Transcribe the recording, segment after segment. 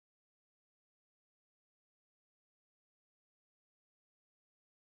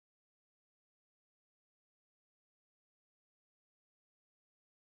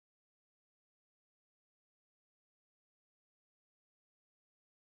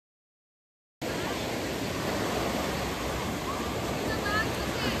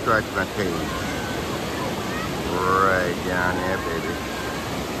subscribe to my page. Right down there, baby.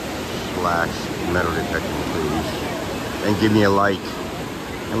 / metal detecting, please. And give me a like.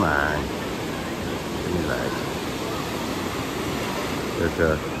 Come on. Give me a like. But,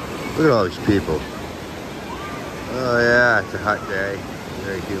 look at all these people. Oh yeah, it's a hot day.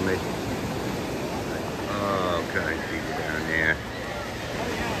 Very humid. Oh, okay, people down there.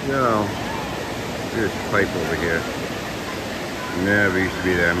 No. There's a pipe over here. Never used to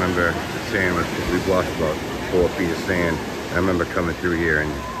be there. I remember the sand was, we've lost about 4 feet of sand. I remember coming through here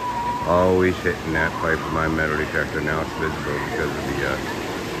and always hitting that pipe with my metal detector. Now it's visible because of the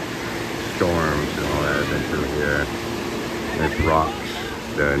storms and all that I've been through here. There's rocks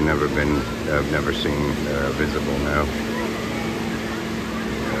that I've never seen visible now.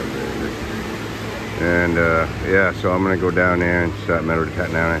 And yeah, so I'm gonna go down there and start metal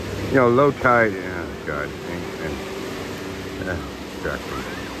detecting now. You know, low tide, oh God,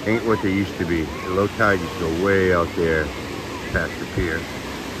 ain't what they used to be. The low tide used to go way out there past the pier,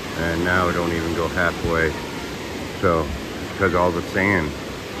 and now it don't even go halfway. So because all the sand,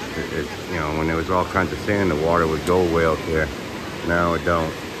 it's, you know, when there was all kinds of sand, the water would go way out there. Now it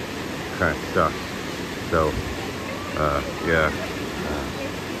don't. Kind of sucks. So yeah,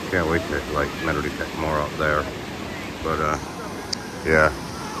 can't wait to like metal detect more out there. But yeah,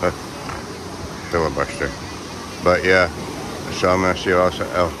 filibuster. But yeah, so I'm gonna see also.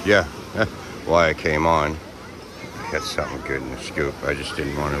 Oh yeah, why I came on. I got something good in the scoop. I just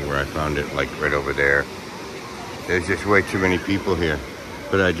didn't want it where I found it, like right over there. There's just way too many people here.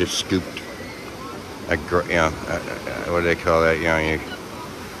 But I just scooped. You know, what do they call that? You know, you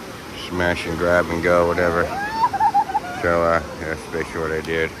smash and grab and go, whatever. So that's basically what I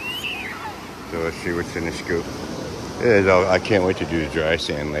did. So let's see what's in the scoop. I can't wait to do the dry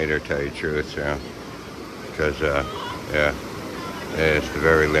sand later, to tell you the truth. So, because yeah, it's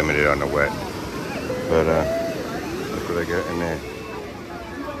very limited on the wet. But look what I got in there.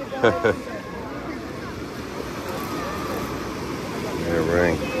 Yeah,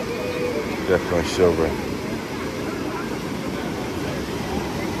 ring. Definitely silver.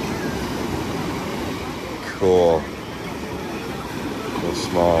 Cool. A little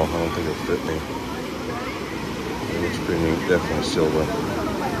small. I don't think it'll fit me. It looks pretty neat. Definitely silver.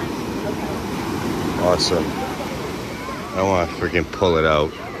 Awesome. I don't want to freaking pull it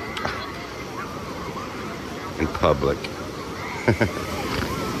out in public.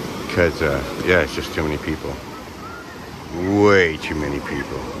 Because, yeah, it's just too many people. Way too many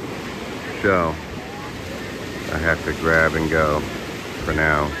people. So, I have to grab and go for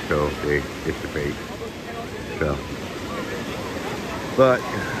now till they dissipate. So, but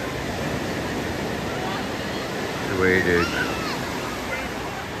the way it is,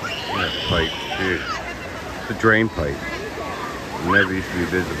 that pipe, dude, it's a drain pipe. It never used to be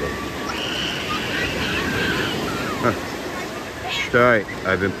visible. Huh. It's alright.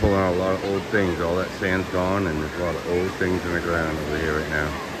 I've been pulling out a lot of old things. All that sand's gone, and there's a lot of old things in the ground over here right now.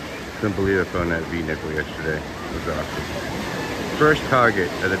 Couldn't believe I found that V-nickel yesterday. It was awesome. First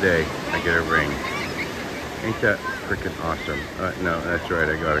target of the day, I get a ring. Ain't that freaking awesome? No, that's right,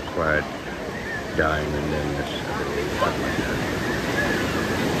 I got a clad diamond in this other day, something like that.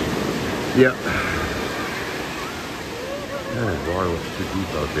 Yep. Yeah, the water was too deep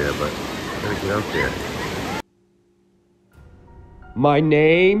out there, but I gotta get out there. My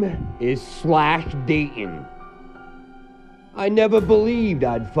name is /Dayton. I never believed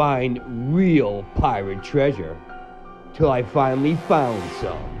I'd find real pirate treasure till I finally found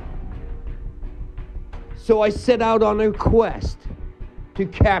some. So I set out on a quest to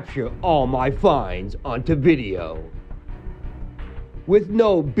capture all my finds onto video. With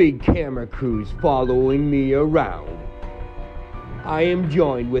no big camera crews following me around, I am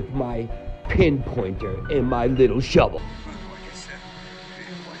joined with my pinpointer and my little shovel.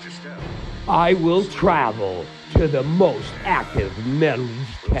 I will travel to the most active metal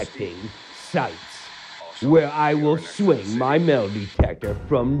detecting sites, where I will swing my metal detector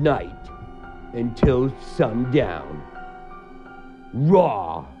from night until sundown.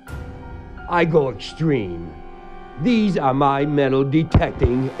 Raw. I go extreme. These are my metal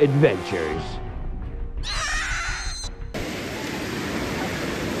detecting adventures.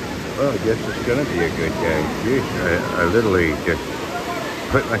 Well, I guess it's gonna be a good day. Jeez, I literally just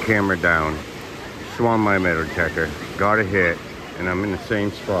put my camera down, swung my metal detector, got a hit, and I'm in the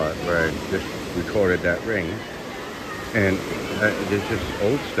same spot where I just recorded that ring. And there's just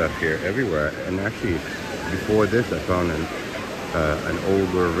old stuff here everywhere. And actually, before this, I found an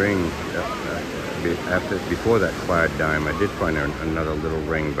older ring. Before that clad dime, I did find another little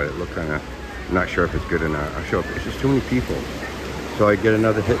ring, but it looked kind of, I'm not sure if it's good or not. I'm sure it's just too many people. So I get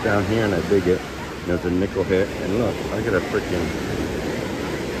another hit down here and I dig it. There's a nickel hit, and look, I got a freaking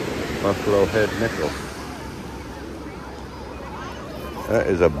buffalo head nickel. That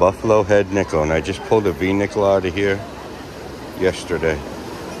is a buffalo head nickel, and I just pulled a V nickel out of here yesterday.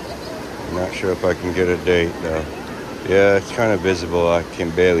 I'm not sure if I can get a date though. Yeah, it's kind of visible. I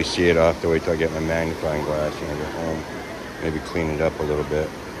can barely see it. I'll have to wait till I get my magnifying glass and I get home. Maybe clean it up a little bit.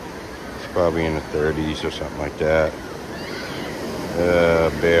 It's probably in the 30s or something like that.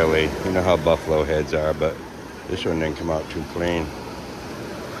 Barely. You know how buffalo heads are, but this one didn't come out too clean.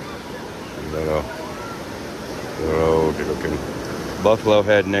 Little looking buffalo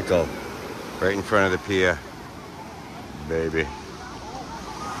head nickel right in front of the pier, baby.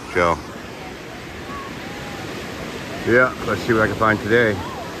 So yeah, let's see what I can find today.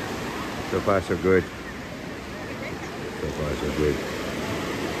 So far so good. So far so good.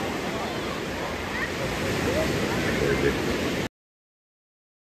 Very good.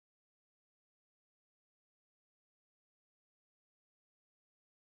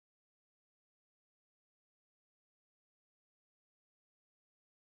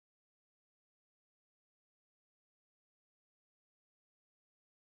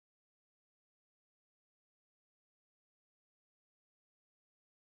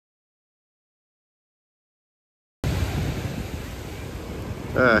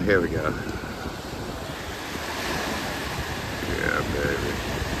 Here we go. Yeah, baby.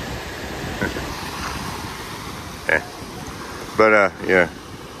 Yeah. But, yeah.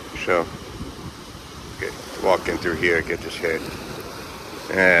 So, walking through here, get this hit.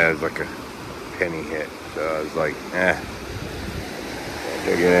 Yeah, it's like a penny hit. So I was like, I'll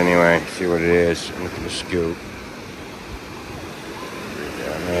take it anyway, see what it is. Look at the scoop. Right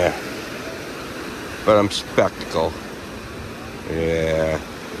down there. But I'm spectacle. Yeah.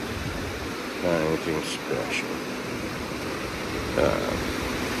 Not anything special.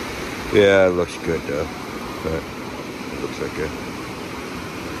 Yeah, it looks good though. But it looks like a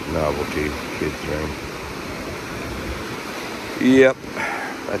novelty kid's ring. Yep.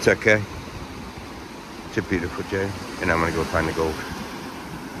 That's okay. It's a beautiful day. And I'm gonna go find the gold.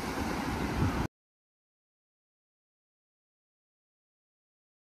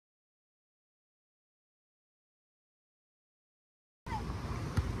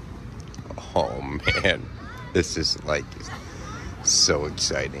 Oh man, this is like so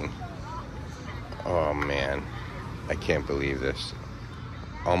exciting. Oh man, I can't believe this.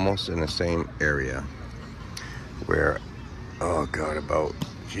 Almost in the same area where, oh god, about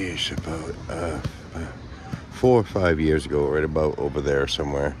 4 or 5 years ago, right about over there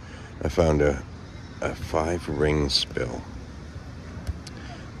somewhere, I found a 5-ring spill.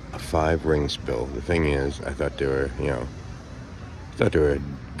 A 5-ring spill. The thing is, I thought they were,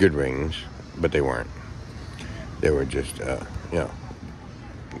 good rings, but they weren't. They were just,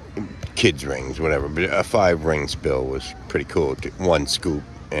 kids' rings, whatever. But a 5-ring spill was pretty cool. One scoop,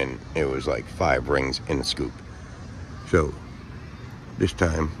 and it was like 5 rings in a scoop. So this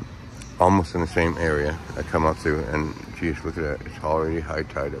time, almost in the same area, I come up through, and geez, look at that. It's already high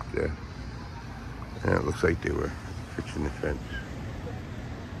tide up there. And it looks like they were fixing the fence.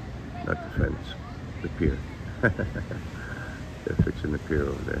 Not the fence, the pier. They're fixing the pier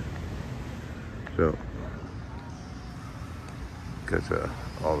over there. So, because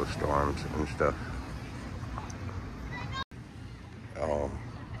all the storms and stuff. Oh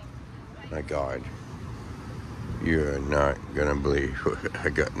my god. You're not gonna believe what I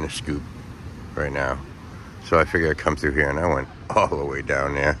got in the scoop right now. So I figured I'd come through here, and I went all the way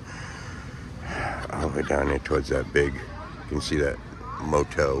down there. All the way down there towards that big, you can see that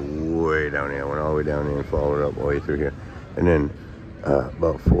motel way down there. I went all the way down there and followed up all the way through here. And then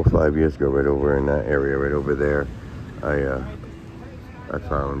about 4 or 5 years ago, right over in that area, right over there, I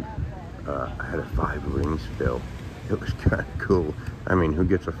found I had a 5-ring spill. It was kind of cool. I mean, who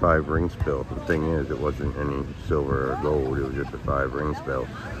gets a 5-ring spill? The thing is, it wasn't any silver or gold. It was just a 5-ring spill.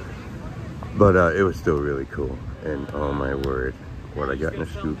 But it was still really cool. And oh my word, what I got in the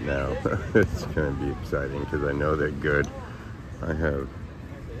scoop now, it's going to be exciting because I know they're good. I have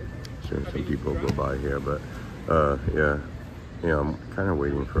seen some people go by here, but yeah, I'm kind of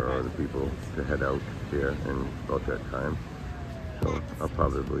waiting for other people to head out here in about that time. So I'll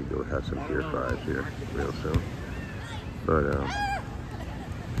probably go have some Pier 5s here real soon. But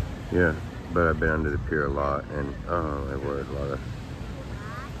yeah, but I've been under the pier a lot, and oh my word, a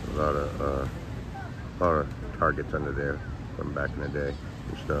lot of targets under there from back in the day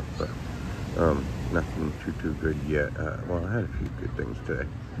and stuff. But nothing too good yet. Well, I had a few good things today.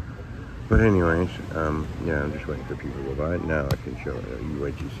 But anyways, yeah, I'm just waiting for people to go by. Now I can show you.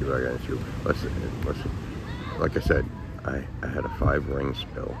 Wait till you see what I got to shoot. Listen. Like I said, I had a 5-ring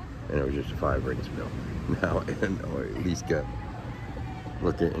spill, and it was just a 5-ring spill. Now I at least got,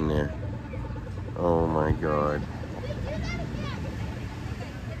 look at in there. Oh my God.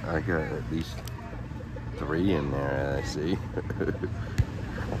 I got at least 3 in there, I see.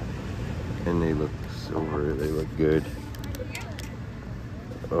 And they look silver, they look good.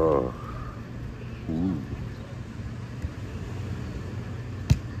 Oh. Ooh.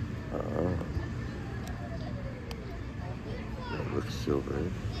 That looks silver.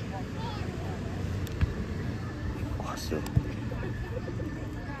 Awesome.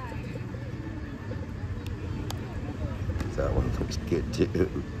 That one looks good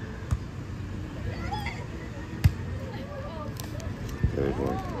too. Third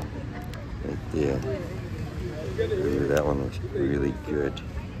one. Right there. Ooh, that one looks really good.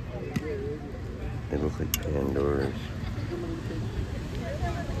 They look like Pandoras.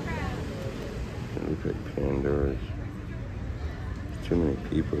 They look like Pandoras. There's too many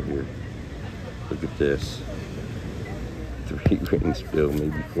people here. Look at this. 3-ring spill,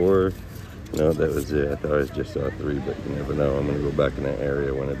 maybe 4. No, that was it. I thought I just saw 3, but you never know. I'm gonna go back in that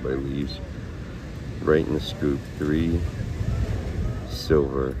area when everybody leaves. Right in the scoop. 3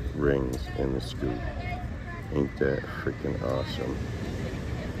 silver rings in the scoop. Ain't that freaking awesome?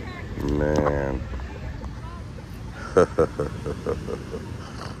 Man.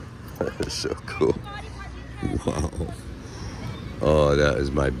 That is so cool. Wow. Oh, that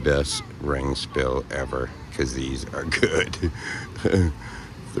is my best ring spill ever, because these are good.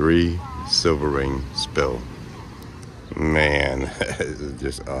 3 silver ring spill. Man, that is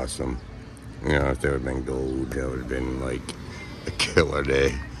just awesome. You know, if there would have been gold, that would have been like a killer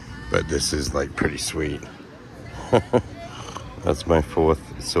day. But this is like pretty sweet. That's my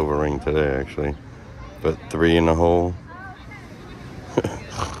 4th silver ring today, actually. But 3 in the hole.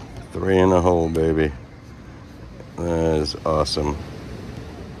 3 in the hole, baby. That is awesome.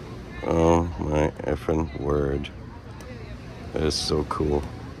 Oh my effing word. That is so cool.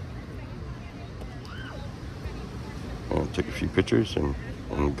 I'll take a few pictures and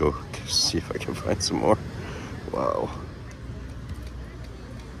go see if I can find some more. Wow.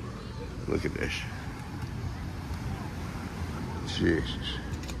 Look at this. Jesus.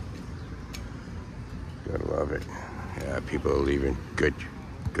 Gotta love it. Yeah, people are leaving. Good.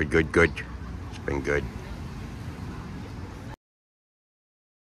 Good, good, good. It's been good.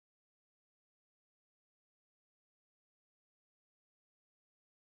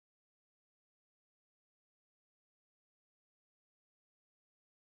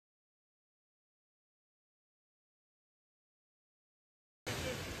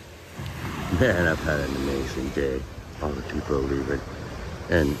 Man, I've had an amazing day. All the people are leaving.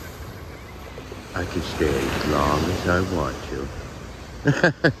 And I can stay as long as I want to.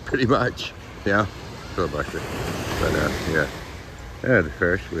 Pretty much. Yeah. Filibuster. But yeah. Yeah, the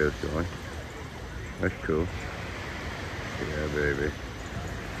Ferris wheel's going. That's cool. Yeah, baby.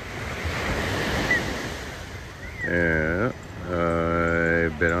 Yeah.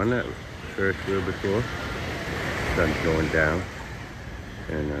 I've been on that Ferris wheel before. Sun's going down.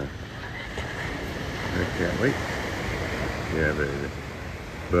 And I can't wait. Yeah, baby.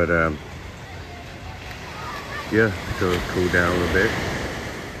 But yeah, so it'll cool down a little bit.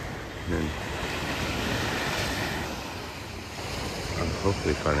 And I'll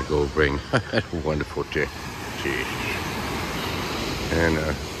hopefully find a gold ring. I had a wonderful day. Jeez.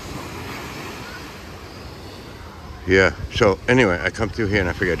 And yeah, so anyway, I come through here and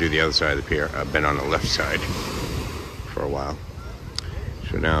I figure I'd do the other side of the pier. I've been on the left side for a while.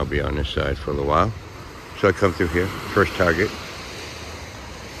 So now I'll be on this side for a little while. So I come through here, first target.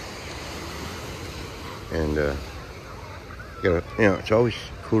 And you know, it's always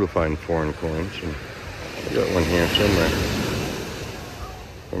cool to find foreign coins, and I got one here somewhere.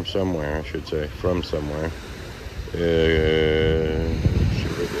 From somewhere, I should say. From somewhere.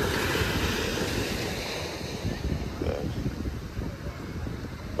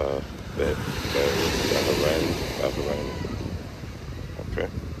 Okay.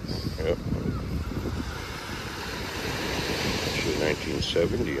 Yep.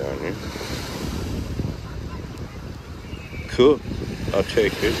 1970 on here. Cool. I'll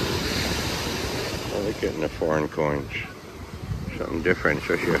take it. I like getting the foreign coins. Something different,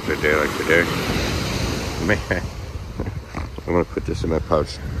 especially after a day like today. Man. I'm gonna put this in my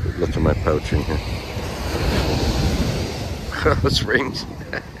pouch. Look in my pouch in here. Those rings.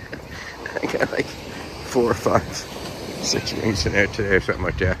 I got like 4 or 5, 6 rings in there today or something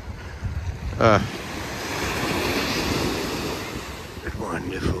like that.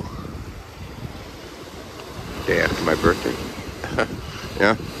 Wonderful. Day after my birthday.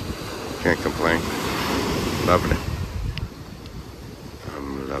 Yeah, can't complain. Loving it.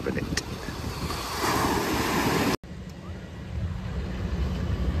 loving it.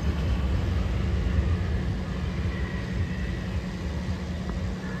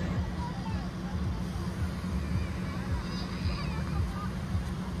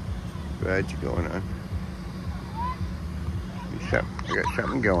 Glad you're going on. I got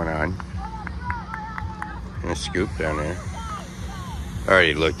something going on. And a scoop down there. I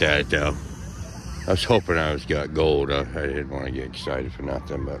already looked at it though. I was hoping I got gold. I didn't want to get excited for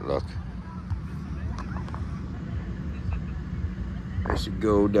nothing, but look. There's some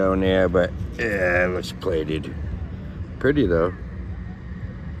gold down there, but yeah, it looks plated. Pretty though.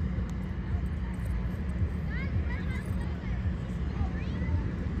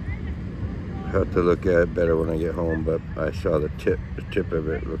 Have to look at it better when I get home, but I saw the tip of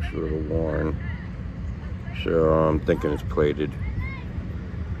it looks a little worn. So I'm thinking it's plated.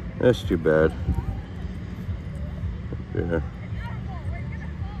 That's too bad. Yeah.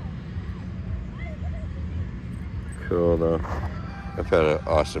 Cool though. I've had an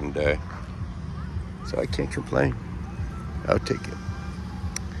awesome day. So I can't complain. I'll take it.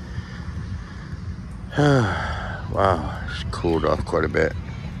 Wow, it's cooled off quite a bit.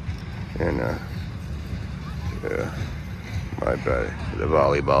 And yeah, my bad, the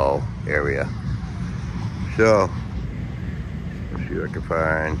volleyball area. So, let's see what I can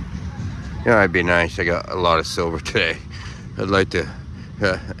find. You know, it'd be nice. I got a lot of silver today. I'd like to,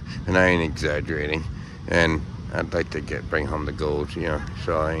 and I ain't exaggerating. And I'd like to bring home the gold, you know.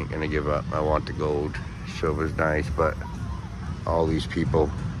 So I ain't gonna give up. I want the gold. Silver's nice, but all these people,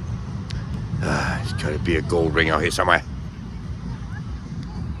 there's gotta be a gold ring out here somewhere.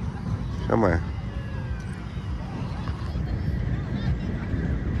 Somewhere.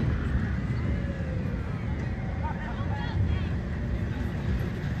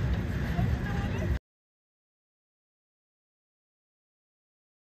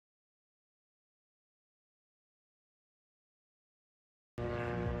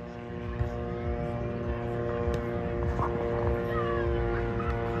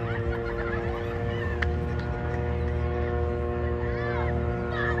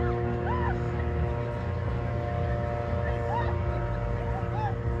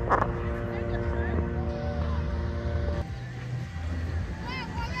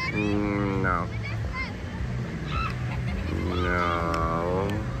 No. No.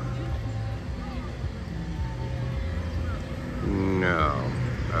 No.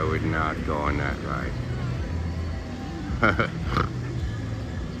 I would not go on that ride.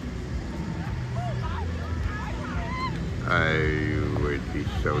 I would be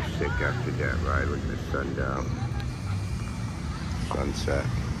so sick after that ride with the sundown. Sunset.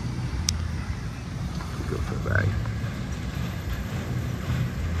 Go for a ride.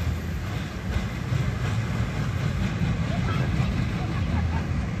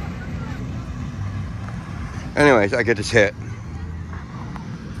 Anyways, I get this hit.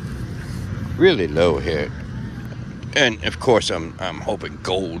 Really low hit. And of course I'm hoping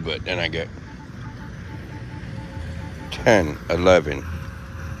gold, but then I get 10, 11.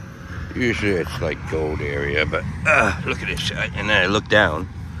 Usually it's like gold area, but look at this. And then I look down.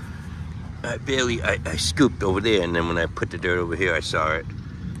 I scooped over there, and then when I put the dirt over here, I saw it.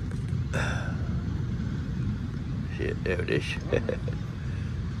 Shit, there it is.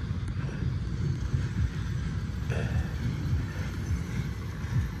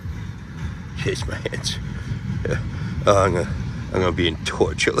 Here's my hands. Oh, I'm gonna be in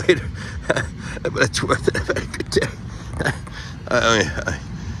torture later. But it's worth it. I've had a good day.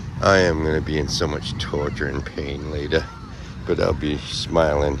 I am gonna be in so much torture and pain later, but I'll be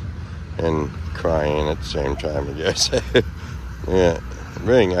smiling and crying at the same time, I guess. Yeah,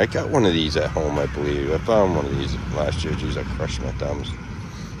 ring. I got one of these at home, I believe. I found one of these last year. Geez, I crushed my thumbs.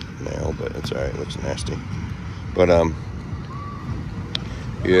 Nail, but it's alright. It looks nasty. But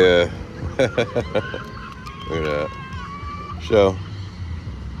yeah. Look at that. So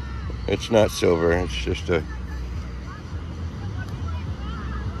it's not silver, it's just a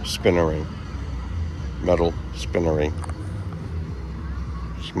spinner ring. Metal spinner ring.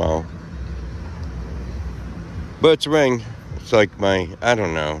 Small. But it's a ring. It's like I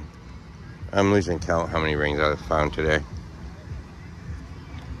don't know. I'm losing count how many rings I've found today.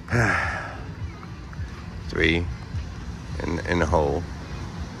 3 in the hole.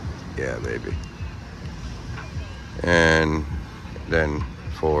 Yeah, baby. And then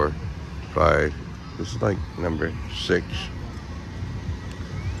 4, 5. This is like number 6.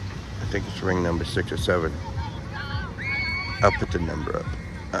 I think it's ring number 6 or 7. I'll put the number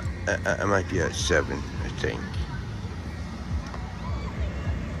up. I might be at 7, I think.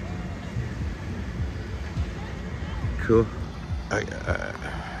 Cool.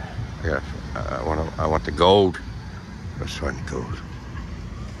 Yeah, I want the gold. Let's find the gold.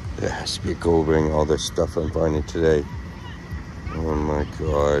 There has to be a gold ring. All this stuff I'm finding today. Oh my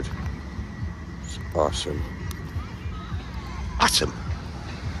God. It's awesome. Awesome.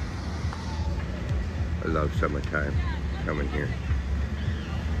 I love summertime coming here.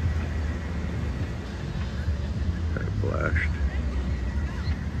 Had a blast.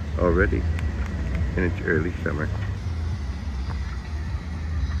 Already. And it's early summer.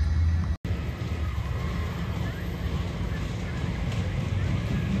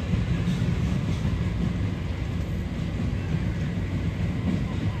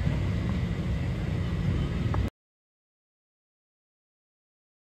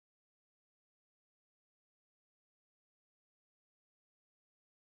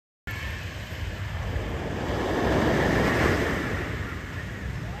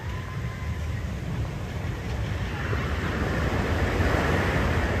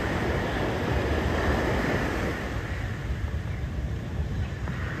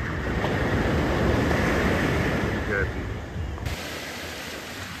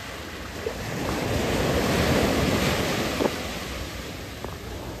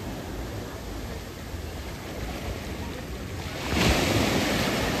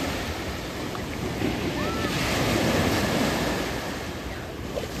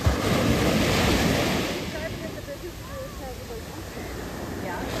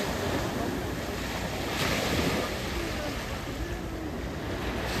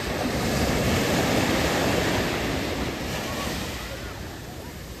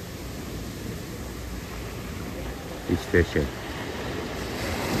 He's fishing.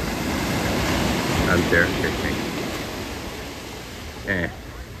 I'm there fishing. Eh.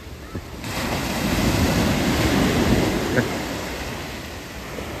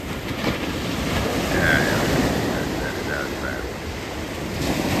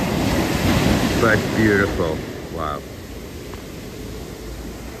 But beautiful.